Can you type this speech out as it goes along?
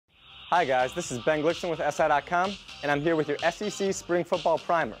Hi guys, this is Ben Glicksman with SI.com, and I'm here with your SEC Spring Football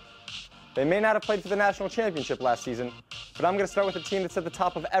Primer. They may not have played for the national championship last season, but I'm going to start with a team that's at the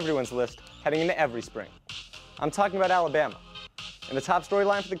top of everyone's list heading into every spring. I'm talking about Alabama. And the top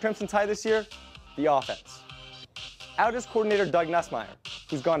storyline for the Crimson Tide this year? The offense. Out is coordinator Doug Nussmeier,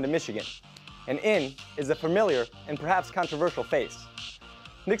 who's gone to Michigan. And in is a familiar and perhaps controversial face.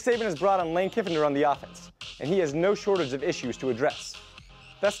 Nick Saban has brought on Lane Kiffin to run the offense, and he has no shortage of issues to address.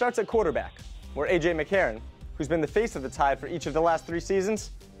 That starts at quarterback, where A.J. McCarron, who's been the face of the Tide for each of the last 3 seasons,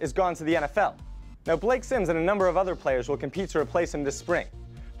 is gone to the NFL. Now, Blake Sims and a number of other players will compete to replace him this spring,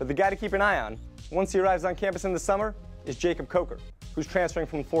 but the guy to keep an eye on, once he arrives on campus in the summer, is Jacob Coker, who's transferring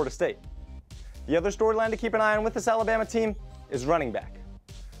from Florida State. The other storyline to keep an eye on with this Alabama team is running back.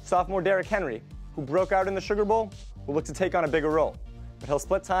 Sophomore Derrick Henry, who broke out in the Sugar Bowl, will look to take on a bigger role, but he'll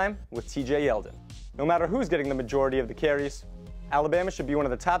split time with T.J. Yeldon. No matter who's getting the majority of the carries, Alabama should be one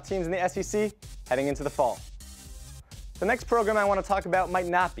of the top teams in the SEC heading into the fall. The next program I want to talk about might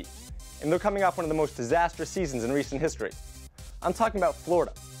not be, and they're coming off one of the most disastrous seasons in recent history. I'm talking about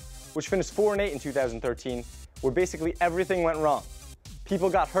Florida, which finished 4-8 in 2013, where basically everything went wrong. People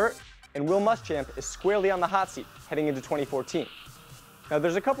got hurt, and Will Muschamp is squarely on the hot seat heading into 2014. Now,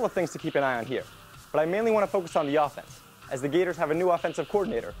 there's a couple of things to keep an eye on here, but I mainly want to focus on the offense, as the Gators have a new offensive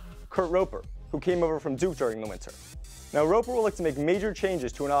coordinator, Kurt Roper, who came over from Duke during the winter. Now, Roper will look to make major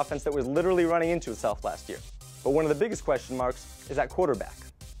changes to an offense that was literally running into itself last year. But one of the biggest question marks is at quarterback.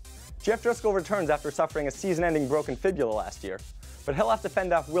 Jeff Driscoll returns after suffering a season-ending broken fibula last year, but he'll have to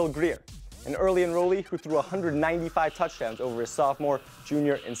fend off Will Grier, an early enrollee who threw 195 touchdowns over his sophomore,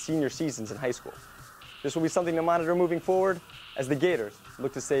 junior, and senior seasons in high school. This will be something to monitor moving forward as the Gators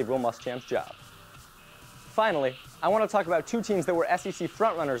look to save Will Muschamp's job. Finally, I want to talk about 2 teams that were SEC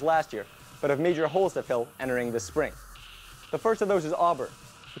frontrunners last year, but have major holes to fill entering this spring. The first of those is Auburn,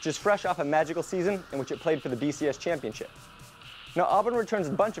 which is fresh off a magical season in which it played for the BCS championship. Now, Auburn returns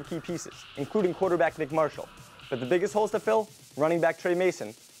a bunch of key pieces, including quarterback Nick Marshall, but the biggest holes to fill, running back Trey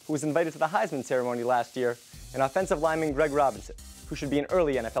Mason, who was invited to the Heisman ceremony last year, and offensive lineman Greg Robinson, who should be an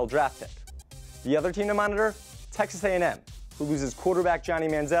early NFL draft pick. The other team to monitor, Texas A&M, who loses quarterback Johnny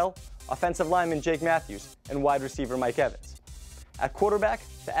Manziel, offensive lineman Jake Matthews, and wide receiver Mike Evans. At quarterback,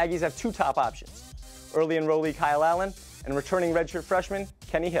 the Aggies have 2 top options, early enrollee Kyle Allen and returning redshirt freshman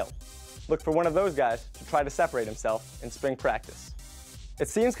Kenny Hill. Look for one of those guys to try to separate himself in spring practice. It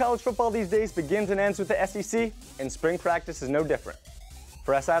seems college football these days begins and ends with the SEC, and spring practice is no different.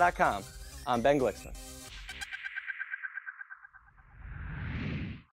 For SI.com, I'm Ben Glicksman.